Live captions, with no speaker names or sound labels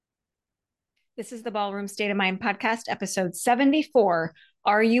This is the Ballroom State of Mind podcast, episode 74.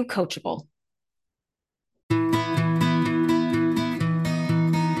 Are you coachable?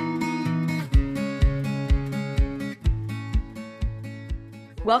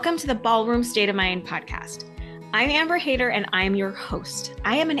 Welcome to the Ballroom State of Mind podcast. I'm Amber Hayter and I'm your host.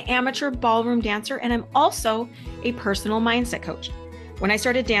 I am an amateur ballroom dancer and I'm also a personal mindset coach. When I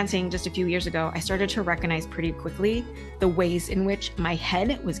started dancing just a few years ago, I started to recognize pretty quickly the ways in which my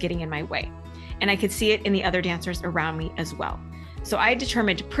head was getting in my way. And I could see it in the other dancers around me as well. So I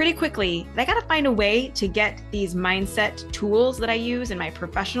determined pretty quickly that I got to find a way to get these mindset tools that I use in my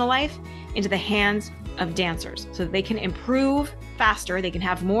professional life into the hands of dancers so that they can improve faster, they can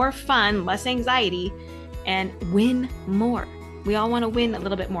have more fun, less anxiety, and win more. We all want to win a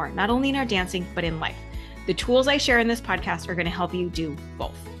little bit more, not only in our dancing, but in life. The tools I share in this podcast are going to help you do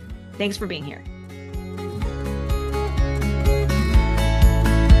both. Thanks for being here.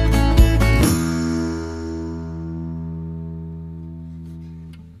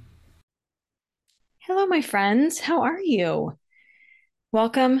 Hello, my friends. How are you?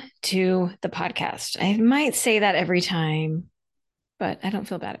 Welcome to the podcast. I might say that every time, but I don't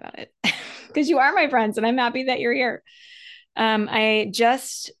feel bad about it because you are my friends and I'm happy that you're here. I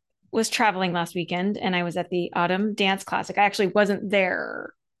just was traveling last weekend and I was at the Autumn Dance Classic. I actually wasn't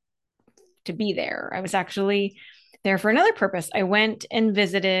there to be there. I was actually there for another purpose. I went and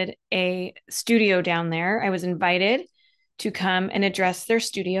visited a studio down there. I was invited to come and address their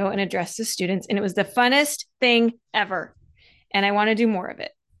studio and address the students. And it was the funnest thing ever. And I want to do more of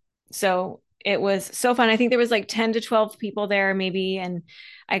it. So it was so fun. I think there was like 10 to 12 people there maybe. And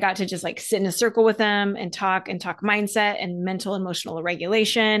I got to just like sit in a circle with them and talk mindset and mental emotional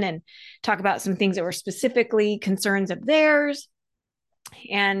regulation and talk about some things that were specifically concerns of theirs.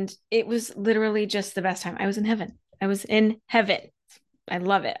 And it was literally just the best time. I was in heaven. I was in heaven. I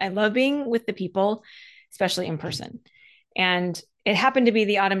love it. I love being with the people, especially in person. And it happened to be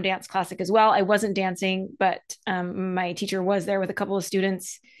the Autumn Dance Classic as well. I wasn't dancing, but my teacher was there with a couple of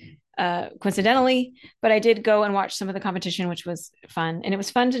students coincidentally, but I did go and watch some of the competition, which was fun. And it was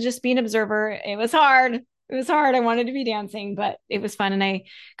fun to just be an observer. It was hard. It was hard. I wanted to be dancing, but it was fun. And I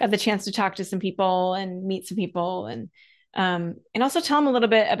got the chance to talk to some people and meet some people and also tell them a little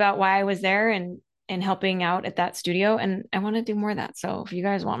bit about why I was there and helping out at that studio. And I want to do more of that. So if you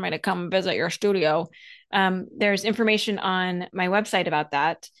guys want me to come visit your studio, there's information on my website about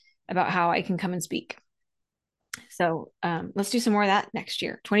that, about how I can come and speak. So let's do some more of that next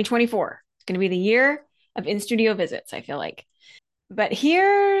year. 2024. It's going to be the year of in-studio visits, I feel like. But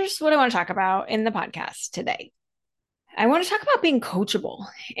here's what I want to talk about in the podcast today. I want to talk about being coachable.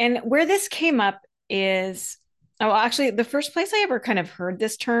 And where this came up is, oh, actually, the first place I ever kind of heard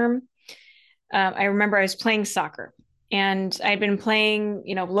this term, I remember I was playing soccer. And I'd been playing,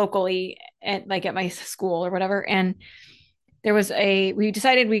 locally at my school or whatever. And there was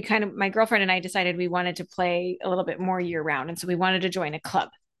my girlfriend and I decided we wanted to play a little bit more year round. And so we wanted to join a club.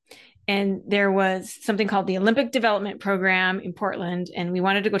 And there was something called the Olympic Development Program in Portland. And we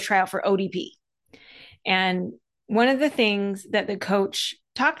wanted to go try out for ODP. And one of the things that the coach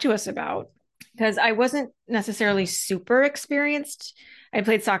talked to us about, because I wasn't necessarily super experienced, I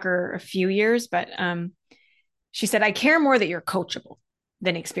played soccer a few years, but she said, I care more that you're coachable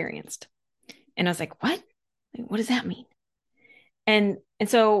than experienced. And I was like, what? What does that mean? And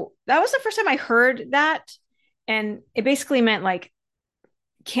so that was the first time I heard that. And it basically meant like,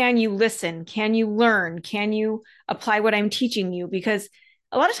 can you listen? Can you learn? Can you apply what I'm teaching you? Because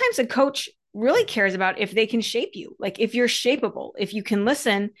a lot of times a coach really cares about if they can shape you. Like if you're shapeable, if you can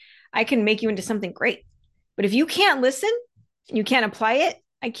listen, I can make you into something great. But if you can't listen, you can't apply it,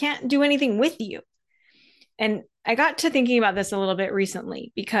 I can't do anything with you. And I got to thinking about this a little bit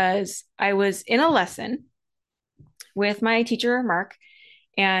recently because I was in a lesson with my teacher, Mark,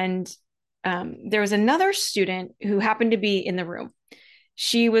 and there was another student who happened to be in the room.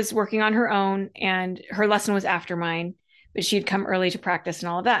 She was working on her own and her lesson was after mine, but she'd come early to practice and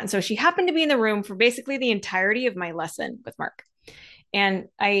all of that. And so she happened to be in the room for basically the entirety of my lesson with Mark. And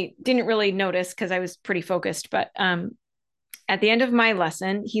I didn't really notice because I was pretty focused, but at the end of my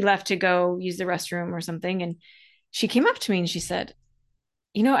lesson, he left to go use the restroom or something. And she came up to me and she said,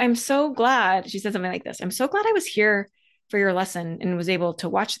 I'm so glad, she said something like this, I'm so glad I was here for your lesson and was able to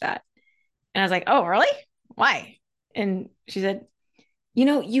watch that. And I was like, oh, really? Why? And she said,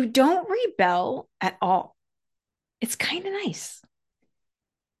 you don't rebel at all. It's kind of nice.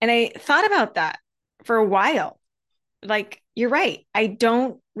 And I thought about that for a while. Like, you're right. I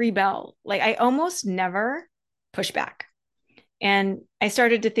don't rebel. Like, I almost never push back. And I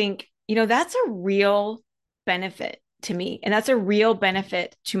started to think, that's a real benefit to me. And that's a real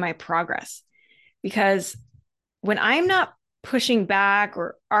benefit to my progress because when I'm not pushing back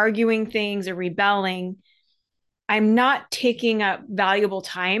or arguing things or rebelling, I'm not taking up valuable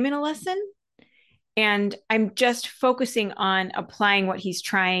time in a lesson. And I'm just focusing on applying what he's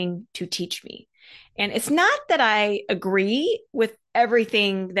trying to teach me. And it's not that I agree with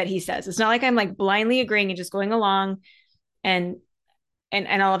everything that he says. It's not like I'm like blindly agreeing and just going along and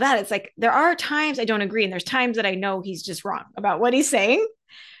and all of that. It's like there are times I don't agree, and there's times that I know he's just wrong about what he's saying,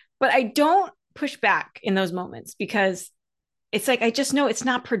 but I don't push back in those moments because it's like I just know it's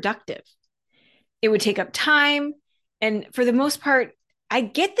not productive. It would take up time. And for the most part, I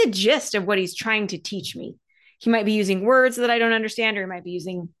get the gist of what he's trying to teach me. He might be using words that I don't understand, or he might be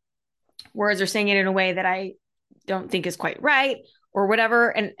using words or saying it in a way that I don't think is quite right or whatever.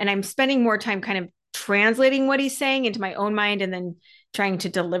 And I'm spending more time kind of translating what he's saying into my own mind and then trying to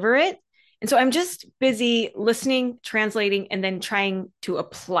deliver it. And so I'm just busy listening, translating, and then trying to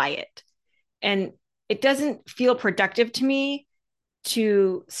apply it. And it doesn't feel productive to me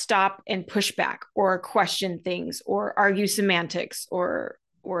to stop and push back or question things or argue semantics or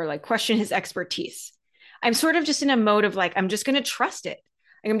like question his expertise. I'm sort of just in a mode of like I'm just going to trust it.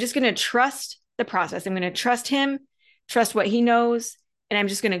 Like I'm just going to trust the process. I'm going to trust him, trust what he knows, and I'm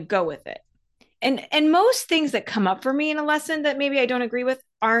just going to go with it. And most things that come up for me in a lesson that maybe I don't agree with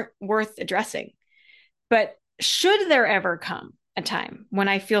aren't worth addressing. But should there ever come a time when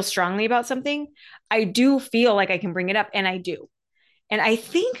I feel strongly about something, I do feel like I can bring it up, and I do. And I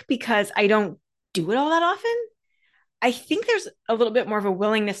think because I don't do it all that often, I think there's a little bit more of a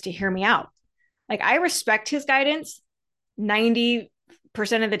willingness to hear me out. Like I respect his guidance 90%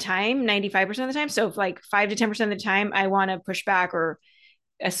 of the time, 95% of the time. So if like 5 to 10% of the time I want to push back or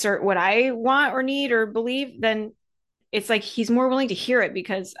assert what I want or need or believe, then it's like he's more willing to hear it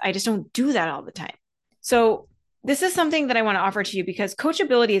because I just don't do that all the time. So this is something that I want to offer to you because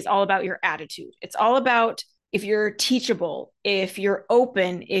coachability is all about your attitude. It's all about if you're teachable, if you're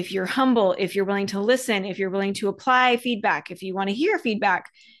open, if you're humble, if you're willing to listen, if you're willing to apply feedback, if you want to hear feedback,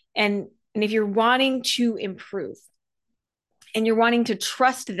 and if you're wanting to improve and you're wanting to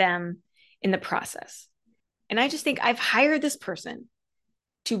trust them in the process. And I just think I've hired this person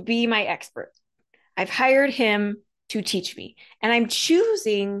to be my expert. I've hired him to teach me, and I'm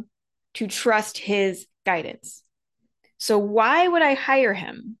choosing to trust his guidance. So why would I hire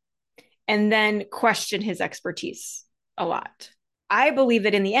him and then question his expertise a lot? I believe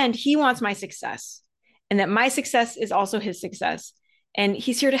that in the end, he wants my success and that my success is also his success. And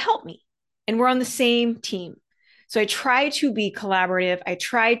he's here to help me. And we're on the same team. So I try to be collaborative. I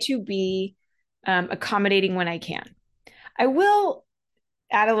try to be accommodating when I can. I will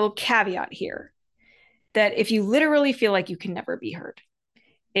add a little caveat here that if you literally feel like you can never be heard,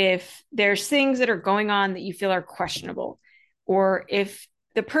 if there's things that are going on that you feel are questionable, or if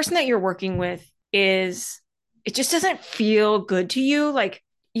the person that you're working with it just doesn't feel good to you, like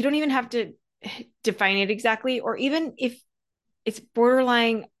you don't even have to define it exactly, or even if it's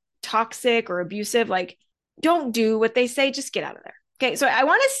borderline toxic or abusive, like don't do what they say, just get out of there. Okay. So I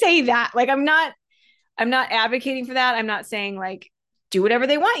want to say that, like, I'm not advocating for that. I'm not saying like do whatever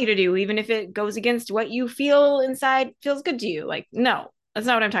they want you to do, even if it goes against what you feel inside feels good to you. Like, no, that's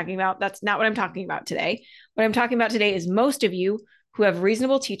not what I'm talking about. That's not what I'm talking about today. What I'm talking about today is most of you who have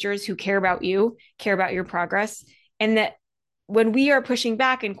reasonable teachers who care about you, care about your progress, and that when we are pushing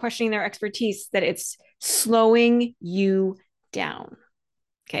back and questioning their expertise, that it's slowing you down.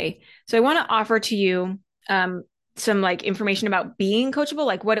 Okay. So I want to offer to you some like information about being coachable,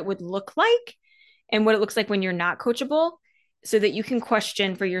 like what it would look like and what it looks like when you're not coachable, so that you can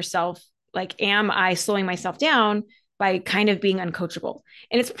question for yourself, like, am I slowing myself down by kind of being uncoachable?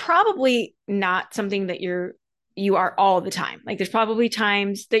 And it's probably not something that you are all the time. Like there's probably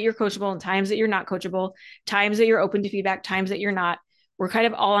times that you're coachable and times that you're not coachable, times that you're open to feedback, times that you're not. We're kind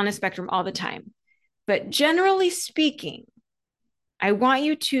of all on a spectrum all the time. But generally speaking, I want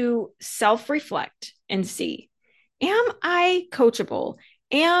you to self-reflect and see, am I coachable?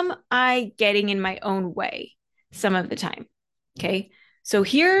 Am I getting in my own way some of the time? Okay. So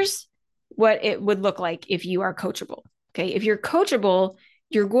here's what it would look like if you are coachable. Okay. If you're coachable,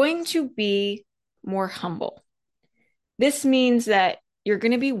 you're going to be more humble. This means that you're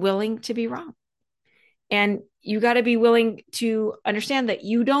going to be willing to be wrong. And you got to be willing to understand that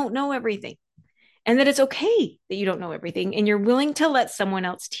you don't know everything and that it's okay that you don't know everything. And you're willing to let someone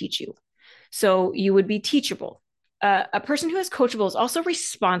else teach you. So you would be teachable. A person who is coachable is also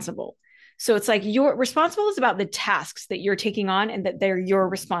responsible. So it's like you're responsible is about the tasks that you're taking on and that they're your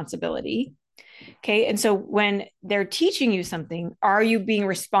responsibility. Okay. And so when they're teaching you something, are you being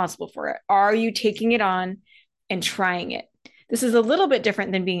responsible for it? Are you taking it on and trying it? This is a little bit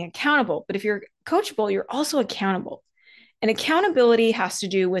different than being accountable, but if you're coachable, you're also accountable. And accountability has to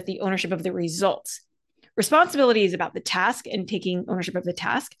do with the ownership of the results. Responsibility is about the task and taking ownership of the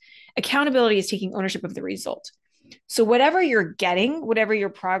task. Accountability is taking ownership of the result. So, whatever you're getting, whatever your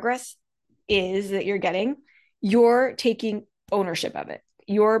progress is that you're getting, you're taking ownership of it.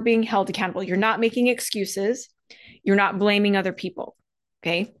 You're being held accountable. You're not making excuses. You're not blaming other people.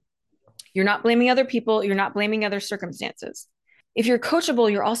 Okay. You're not blaming other people. You're not blaming other circumstances. If you're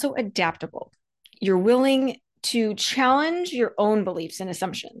coachable, you're also adaptable. You're willing to challenge your own beliefs and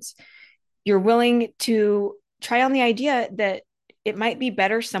assumptions. You're willing to try on the idea that it might be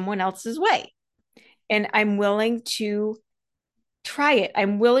better someone else's way. And I'm willing to try it.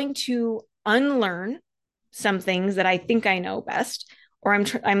 I'm willing to unlearn some things that I think I know best, or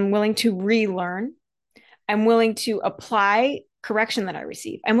I'm willing to relearn. I'm willing to apply correction that I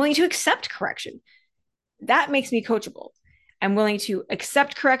receive. I'm willing to accept correction. That makes me coachable. I'm willing to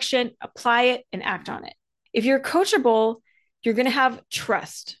accept correction, apply it, and act on it. If you're coachable, you're going to have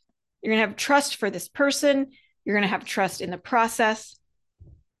trust. You're going to have trust for this person. You're going to have trust in the process.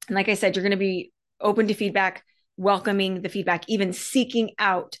 And like I said, you're going to be open to feedback, welcoming the feedback, even seeking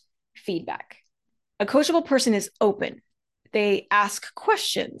out feedback. A coachable person is open. They ask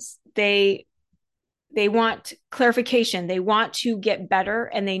questions. They want clarification. They want to get better,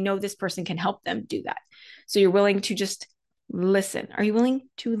 and they know this person can help them do that. So you're willing to just listen. Are you willing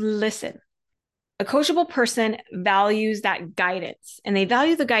to listen? A coachable person values that guidance, and they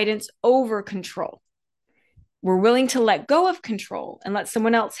value the guidance over control. We're willing to let go of control and let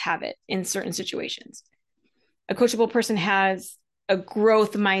someone else have it in certain situations. A coachable person has a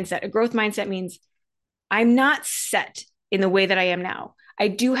growth mindset. A growth mindset means I'm not set in the way that I am now. I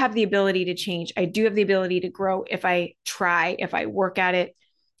do have the ability to change. I do have the ability to grow if I try, if I work at it,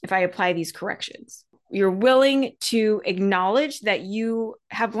 if I apply these corrections. You're willing to acknowledge that you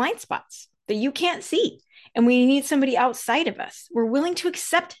have blind spots that you can't see, and we need somebody outside of us. We're willing to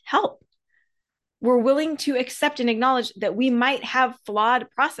accept help. We're willing to accept and acknowledge that we might have flawed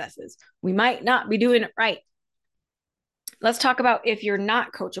processes. We might not be doing it right. Let's talk about if you're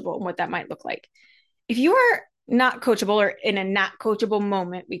not coachable and what that might look like. If you are not coachable, or in a not coachable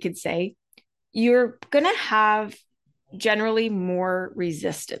moment, we could say, you're going to have generally more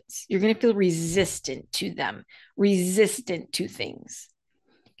resistance. You're going to feel resistant to them, resistant to things.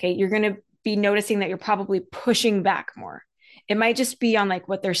 Okay. You're going to be noticing that you're probably pushing back more. It might just be on like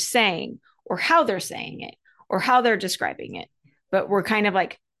what they're saying or how they're saying it or how they're describing it, but we're kind of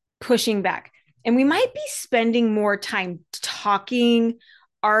like pushing back. And we might be spending more time talking,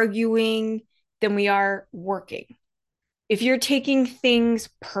 arguing than we are working. If you're taking things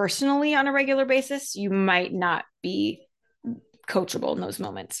personally on a regular basis, you might not be coachable in those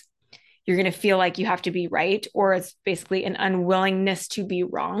moments. You're going to feel like you have to be right, or it's basically an unwillingness to be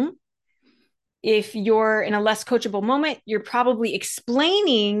wrong. If you're in a less coachable moment, you're probably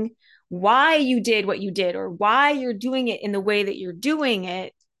explaining why you did what you did or why you're doing it in the way that you're doing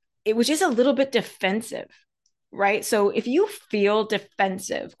it. It was just a little bit defensive, right? So if you feel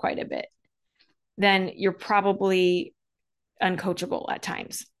defensive quite a bit, then you're probably uncoachable at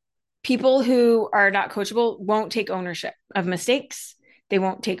times. People who are not coachable won't take ownership of mistakes. They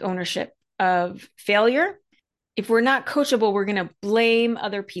won't take ownership of failure. If we're not coachable, we're going to blame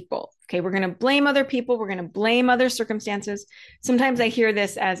other people. Okay, we're going to blame other people. We're going to blame other circumstances. Sometimes I hear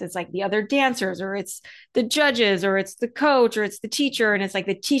this as it's like the other dancers, or it's the judges, or it's the coach, or it's the teacher. And it's like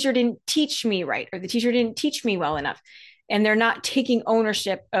the teacher didn't teach me right, or the teacher didn't teach me well enough. And they're not taking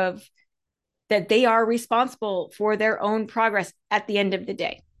ownership of that they are responsible for their own progress at the end of the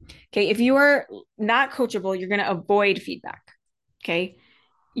day. Okay, if you are not coachable, you're going to avoid feedback. Okay,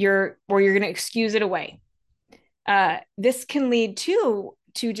 you're going to excuse it away. This can lead to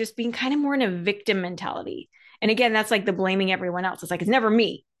just being kind of more in a victim mentality. And again, that's like the blaming everyone else. It's like, it's never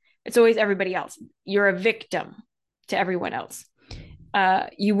me. It's always everybody else. You're a victim to everyone else.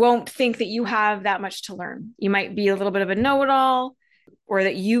 You won't think that you have that much to learn. You might be a little bit of a know-it-all, or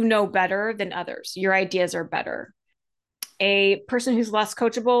that you know better than others. Your ideas are better. A person who's less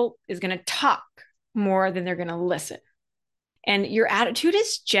coachable is going to talk more than they're going to listen. And your attitude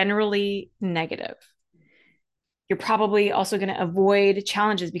is generally negative. You're probably also going to avoid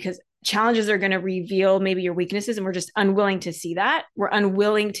challenges because challenges are going to reveal maybe your weaknesses, and we're just unwilling to see that. We're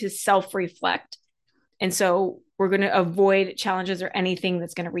unwilling to self-reflect. And so we're going to avoid challenges or anything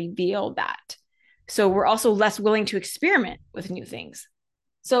that's going to reveal that. So we're also less willing to experiment with new things.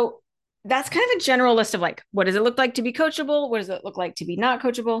 So that's kind of a general list of like, what does it look like to be coachable? What does it look like to be not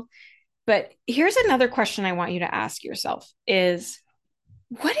coachable? But here's another question I want you to ask yourself is,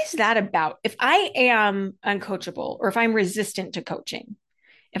 what is that about? If I am uncoachable or if I'm resistant to coaching,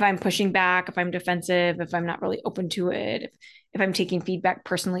 if I'm pushing back, if I'm defensive, if I'm not really open to it, if I'm taking feedback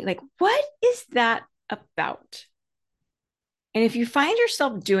personally, like what is that about? And if you find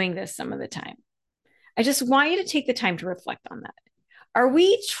yourself doing this some of the time, I just want you to take the time to reflect on that. Are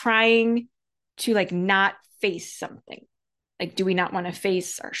we trying to like not face something? Like, do we not want to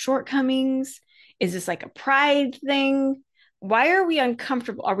face our shortcomings? Is this like a pride thing? Why are we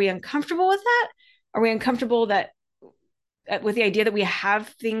uncomfortable? Are we uncomfortable with that? Are we uncomfortable that with the idea that we have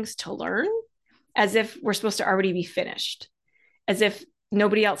things to learn as if we're supposed to already be finished, as if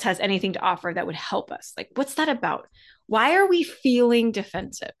nobody else has anything to offer that would help us? Like, what's that about? Why are we feeling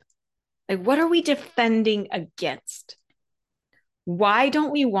defensive? Like, what are we defending against? Why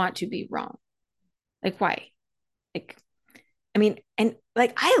don't we want to be wrong? Like, why? Like, I mean, and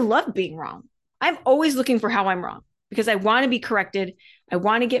like, I love being wrong. I'm always looking for how I'm wrong because I want to be corrected. I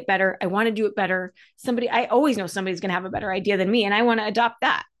want to get better. I want to do it better. I always know somebody's going to have a better idea than me, and I want to adopt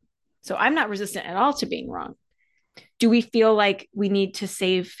that. So I'm not resistant at all to being wrong. Do we feel like we need to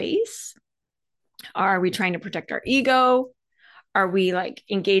save face? Are we trying to protect our ego? Are we like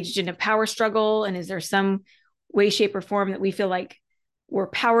engaged in a power struggle? And is there some way, shape, or form that we feel like we're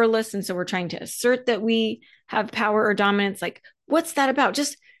powerless? And so we're trying to assert that we have power or dominance. Like, what's that about?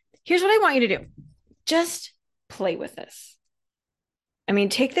 Just here's what I want you to do. Just play with this. I mean,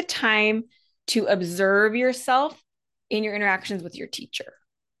 take the time to observe yourself in your interactions with your teacher.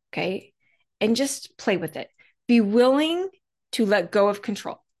 Okay. And just play with it. Be willing to let go of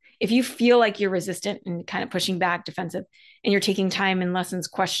control. If you feel like you're resistant and kind of pushing back, defensive, and you're taking time in lessons,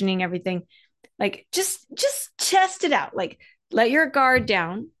 questioning everything, like just test it out. Like let your guard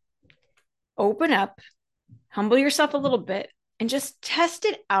down, open up, humble yourself a little bit, and just test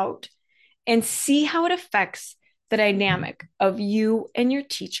it out and see how it affects the dynamic of you and your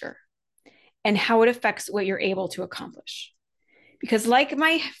teacher and how it affects what you're able to accomplish. Because, like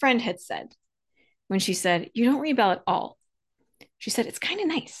my friend had said, when she said, "You don't rebel at all," she said, "It's kind of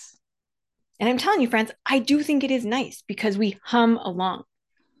nice." And I'm telling you, friends, I do think it is nice because we hum along.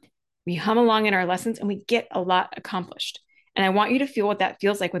 We hum along in our lessons and we get a lot accomplished. And I want you to feel what that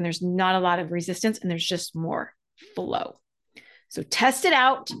feels like when there's not a lot of resistance and there's just more flow. So test it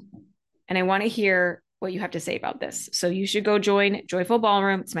out. And I want to hear what you have to say about this. So you should go join Joyful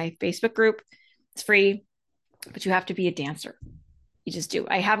Ballroom. It's my Facebook group. It's free, but you have to be a dancer. You just do.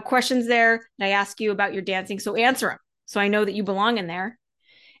 I have questions there and I ask you about your dancing. So answer them. So I know that you belong in there.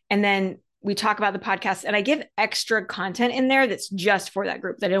 And then we talk about the podcast and I give extra content in there that's just for that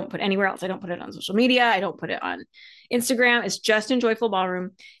group that I don't put anywhere else. I don't put it on social media. I don't put it on Instagram. It's just in Joyful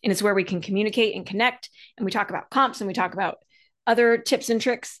Ballroom. And it's where we can communicate and connect. And we talk about comps and we talk about other tips and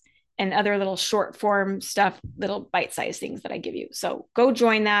tricks and other little short form stuff, little bite-sized things that I give you. So go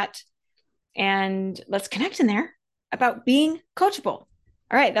join that and let's connect in there about being coachable. All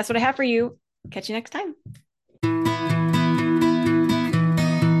right, that's what I have for you. Catch you next time.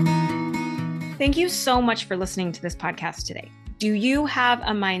 Thank you so much for listening to this podcast today. Do you have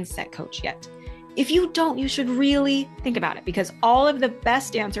a mindset coach yet? If you don't, you should really think about it because all of the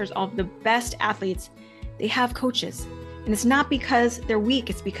best dancers, all of the best athletes, they have coaches. And it's not because they're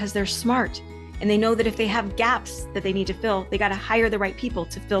weak, it's because they're smart. And they know that if they have gaps that they need to fill, they got to hire the right people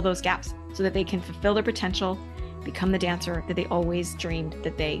to fill those gaps so that they can fulfill their potential, become the dancer that they always dreamed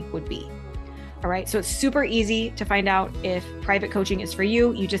that they would be. All right, so it's super easy to find out if private coaching is for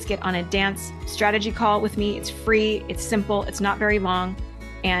you. You just get on a dance strategy call with me. It's free, it's simple, it's not very long.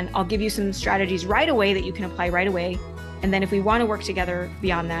 And I'll give you some strategies right away that you can apply right away. And then if we want to work together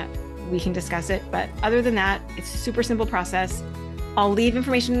beyond that, we can discuss it. But other than that, it's a super simple process. I'll leave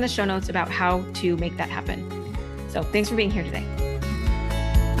information in the show notes about how to make that happen. So thanks for being here today.